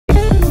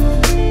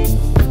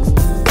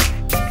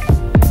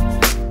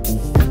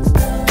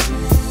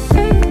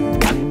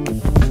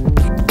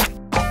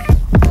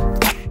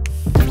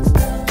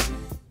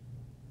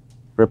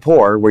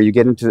rapport where you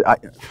get into,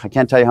 I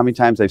can't tell you how many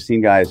times I've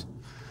seen guys.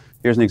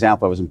 Here's an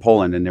example. I was in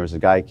Poland and there was a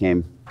guy who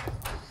came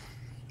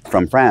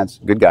from France,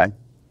 good guy,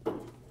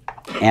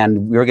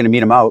 and we were going to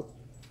meet him out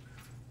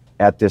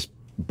at this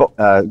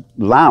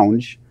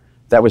lounge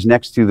that was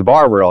next to the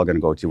bar we're all going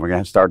to go to. We're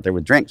going to start there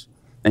with drinks.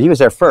 And he was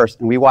there first,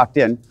 and we walked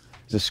in.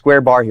 There's a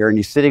square bar here, and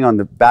he's sitting on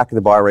the back of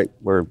the bar right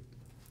where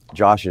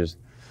Josh is.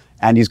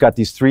 And he's got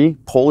these 3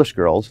 Polish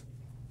girls,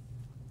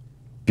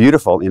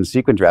 beautiful in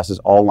sequin dresses,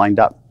 all lined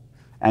up.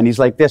 And he's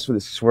like this,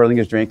 with swirling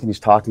his drink, and he's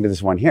talking to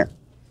this one here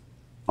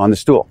on the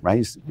stool, right?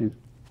 He's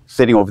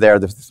sitting over there,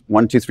 the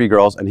 1, 2, 3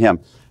 girls and him.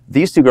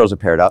 These 2 girls are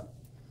paired up.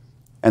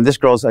 And this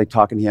girl's like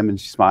talking to him, and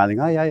she's smiling.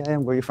 Oh, yeah, yeah,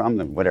 where are you from?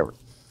 And whatever.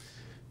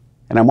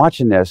 And I'm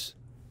watching this,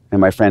 and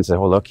my friend said,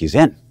 oh, look, he's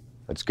in.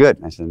 That's good.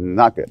 And I said,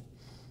 not good.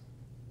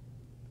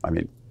 I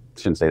mean,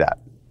 shouldn't say that,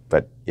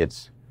 but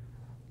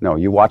no,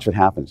 you watch what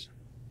happens.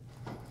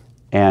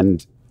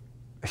 And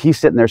he's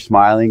sitting there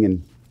smiling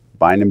and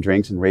buying them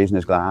drinks and raising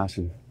his glass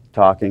and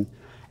talking.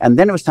 And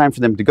then it was time for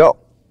them to go.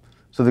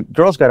 So the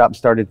girls got up and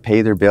started to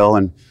pay their bill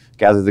and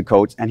gather the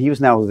coats. And he was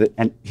now,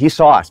 and he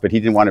saw us, but he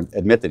didn't want to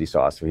admit that he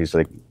saw us. So he's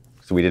like,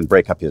 so we didn't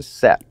break up his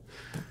set.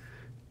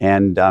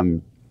 And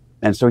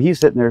so he's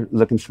sitting there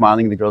looking,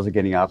 smiling, and the girls are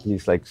getting up, and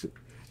he's like,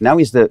 now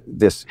he's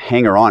this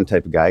hanger-on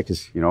type of guy,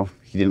 because, you know,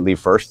 he didn't leave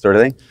first, sort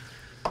of thing.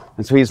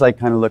 And so he's like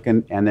kind of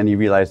looking, and then he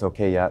realized,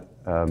 okay, yeah,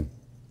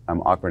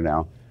 I'm awkward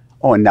now.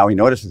 Oh, and now he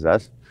notices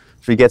us.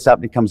 So he gets up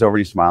and he comes over and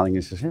he's smiling.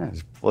 And he says, yeah,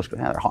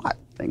 they're hot.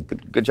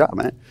 Good job,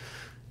 man.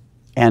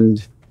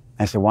 And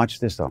I said, watch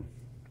this, though.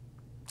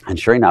 And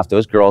sure enough,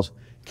 those girls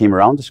came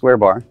around the square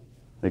bar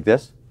like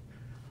this.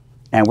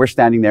 And we're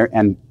standing there,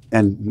 and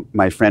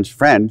my French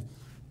friend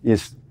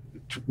is,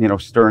 you know,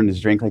 stirring his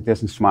drink like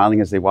this and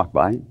smiling as they walk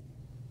by.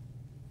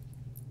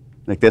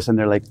 Like this, and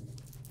they're like,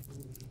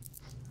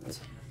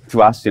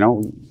 to us, you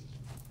know,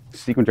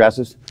 sequin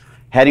dresses,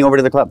 heading over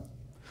to the club,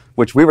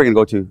 which we were going to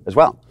go to as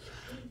well.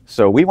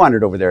 So we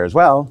wandered over there as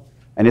well,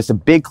 and it's a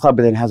big club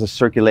that has a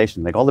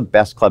circulation. Like all the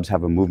best clubs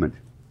have a movement.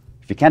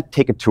 If you can't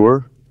take a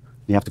tour,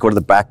 you have to go to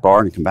the back bar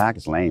and come back,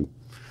 it's lame.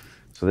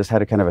 So this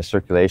had a kind of a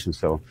circulation.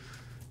 So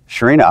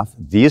sure enough,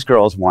 these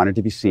girls wanted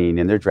to be seen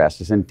in their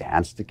dresses and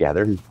dance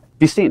together and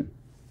be seen,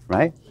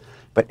 right?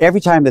 But every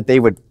time that they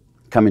would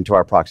come into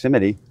our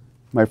proximity,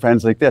 my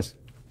friend's like this,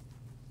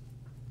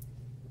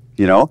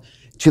 you know,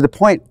 to the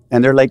point,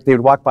 and they're like, they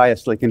would walk by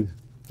us like in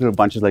little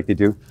bunches like they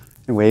do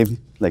and wave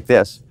like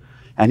this.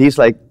 And he's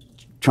like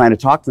trying to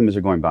talk to them as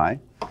they're going by.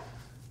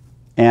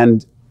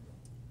 And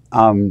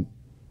to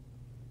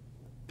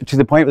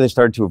the point where they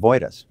started to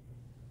avoid us.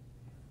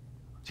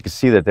 You can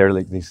see that they're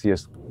like, they see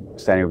us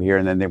standing over here,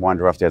 and then they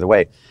wander off the other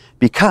way,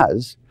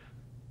 because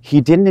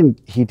he got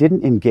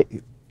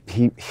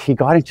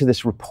into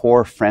this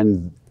rapport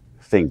friend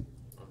thing.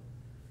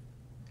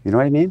 You know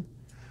what I mean?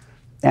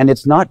 And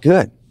it's not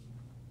good.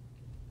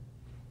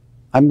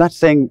 I'm not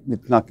saying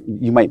it's not,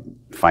 you might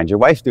find your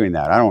wife doing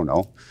that, I don't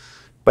know.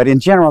 But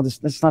in general,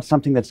 that's not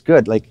something that's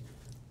good. Like,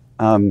 he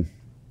didn't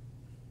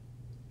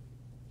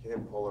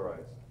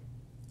polarize.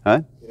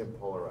 Huh? He didn't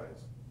polarize.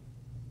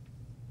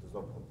 There's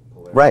no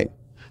polarity. Right.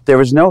 There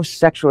was no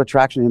sexual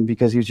attraction to him,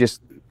 because he was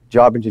just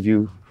job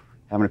interview,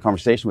 having a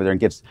conversation with her, and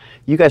gets,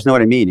 you guys know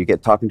what I mean. You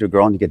get talking to a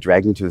girl and you get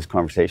dragged into this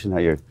conversation, how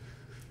you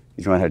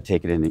don't know how to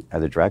take it in the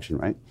other direction,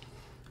 right?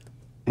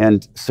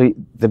 And so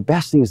the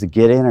best thing is to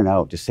get in and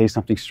out, to say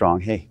something strong.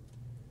 Hey,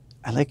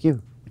 I like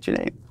you. What's your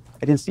name?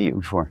 I didn't see you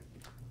before.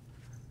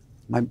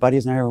 My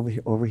buddies and I are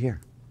over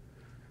here.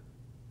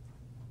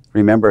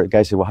 Remember, the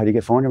guy said, well, how do you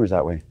get phone numbers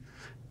that way?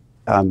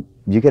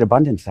 You get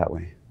abundance that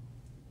way.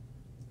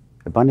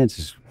 Abundance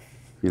is,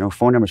 you know,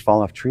 phone numbers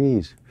fall off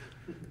trees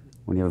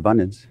when you have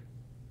abundance.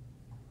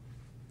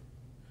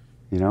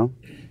 You know?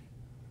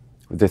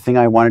 The thing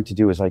I wanted to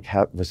do was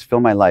was fill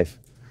my life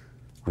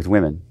with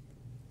women.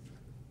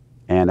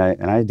 And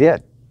I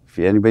did. If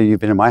anybody who's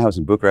been in my house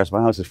in Bucharest,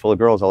 my house is full of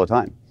girls all the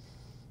time.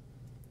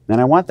 And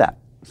I want that.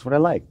 That's what I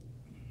like.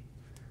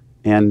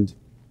 And,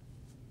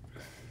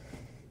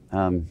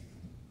 but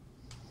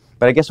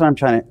I guess what I'm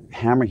trying to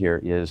hammer here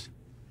is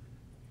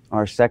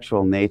our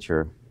sexual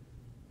nature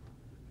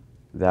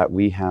that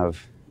we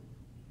have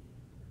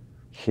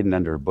hidden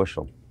under a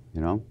bushel,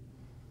 you know?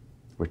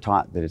 We're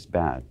taught that it's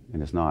bad,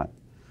 and it's not.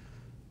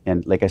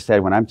 And like I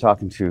said, when I'm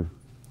talking to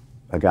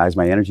guys,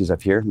 my energy's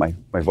up here, my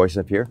voice is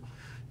up here,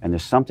 and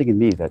there's something in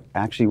me that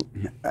actually,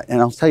 and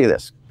I'll tell you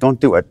this,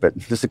 don't do it, but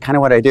this is kind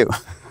of what I do.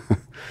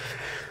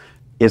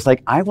 It's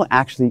like I will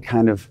actually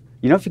kind of,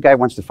 you know, if a guy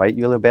wants to fight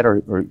you a little bit,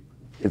 or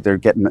if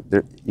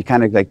you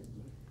kind of like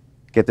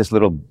get this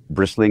little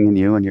bristling in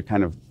you, and you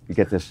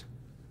get this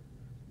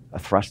a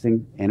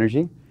thrusting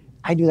energy.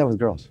 I do that with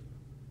girls.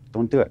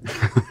 Don't do it.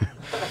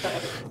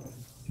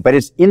 But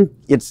it's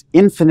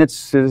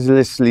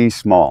infinitesimally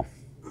small.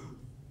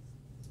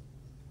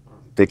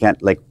 They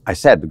can't, like I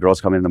said, the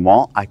girls come in the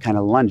mall, I kind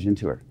of lunge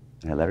into her,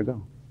 and I let her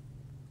go.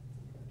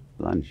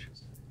 Lunge.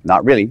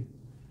 Not really,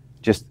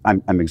 just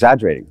I'm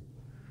exaggerating.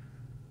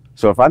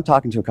 So if I'm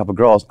talking to a couple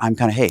girls, I'm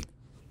kind of, hey,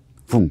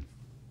 boom,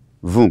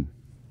 boom,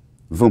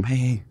 Boom,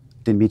 hey,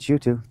 didn't meet you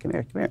too. Come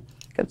here, come here.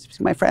 Come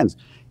see my friends.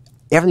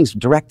 Everything's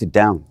directed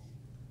down.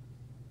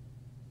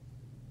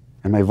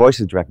 And my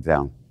voice is directed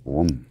down.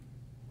 Boom.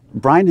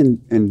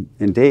 Brian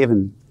and Dave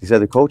and these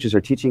other coaches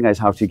are teaching guys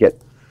how to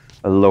get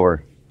a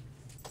lower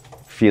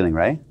feeling,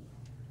 right?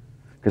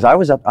 Because I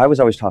was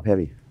always top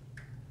heavy.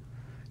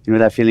 You know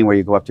that feeling where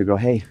you go up to a girl,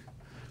 hey,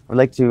 I'd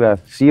like to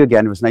see you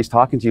again. It was nice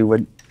talking to you.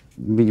 Would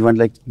you want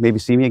to like maybe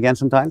see me again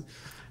sometime?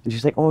 And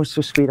she's like, oh, it's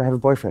so sweet. I have a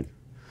boyfriend.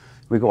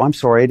 We go, I'm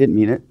sorry, I didn't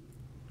mean it.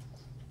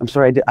 I'm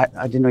sorry,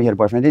 I didn't know you had a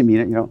boyfriend. I didn't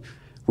mean it. You know,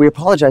 we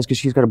apologize because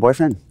she's got a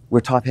boyfriend. We're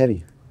top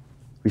heavy.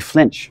 We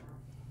flinch.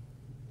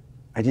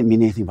 I didn't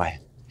mean anything by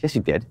it. Yes,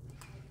 you did.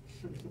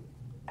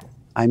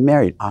 I'm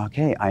married.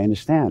 Okay, I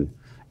understand.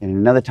 In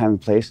another time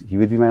and place, you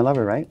would be my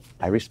lover, right?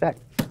 I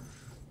respect.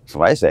 That's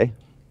what I say.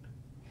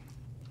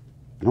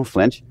 I don't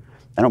flinch.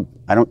 I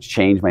don't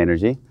change my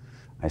energy.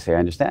 I say, I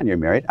understand. You're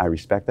married. I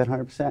respect that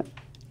 100%.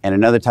 And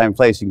another time and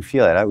place, you can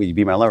feel it. Would you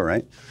be my lover,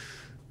 right?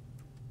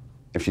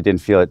 If she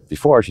didn't feel it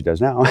before, she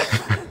does now.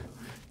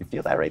 You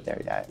feel that right there.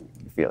 Yeah,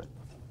 you feel it.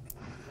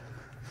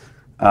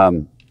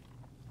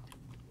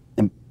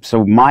 And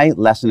so my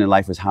lesson in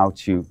life was how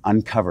to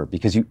uncover,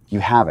 because you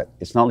have it.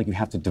 It's not like you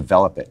have to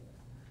develop it.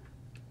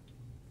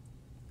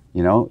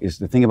 You know, is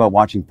the thing about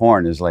watching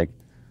porn is like,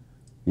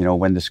 you know,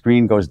 when the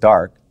screen goes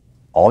dark,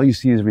 all you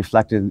see is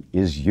reflected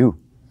is you.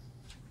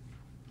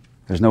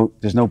 There's no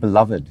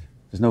beloved.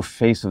 There's no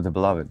face of the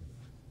beloved,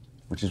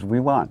 which is what we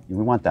want.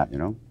 We want that, you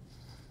know.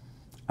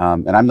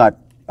 And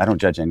I don't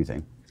judge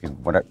anything. You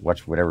can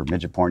watch whatever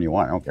midget porn you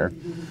want. I don't care.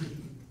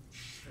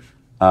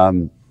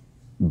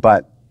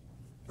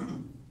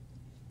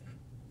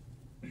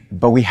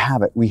 But we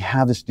have it. We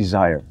have this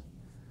desire.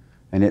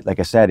 And it, like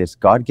I said, it's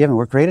God-given.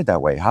 We're created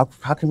that way. How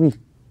can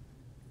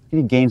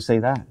you gainsay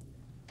that?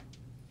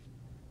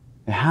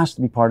 It has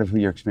to be part of who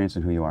you're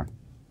experiencing, who you are.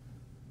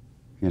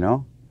 You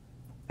know?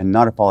 And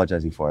not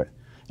apologizing for it.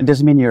 It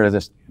doesn't mean you're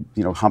this,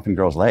 you know, humping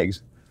girls'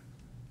 legs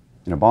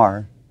in a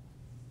bar.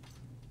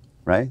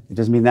 Right? It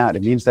doesn't mean that.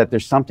 It means that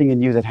there's something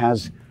in you that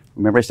has,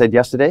 remember I said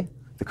yesterday,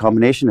 the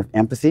combination of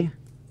empathy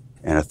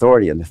and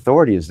authority. And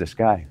authority is this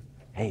guy.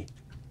 Hey,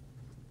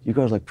 you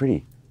girls look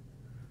pretty.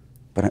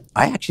 But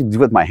I actually do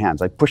it with my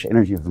hands. I push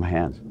energy with my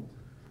hands.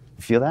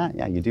 You feel that?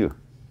 Yeah, you do.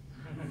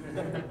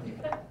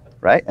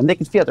 Right? And they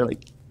can feel it. They're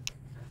like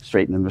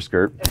straightening their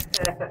skirt.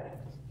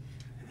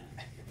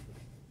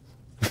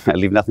 I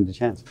leave nothing to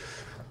chance.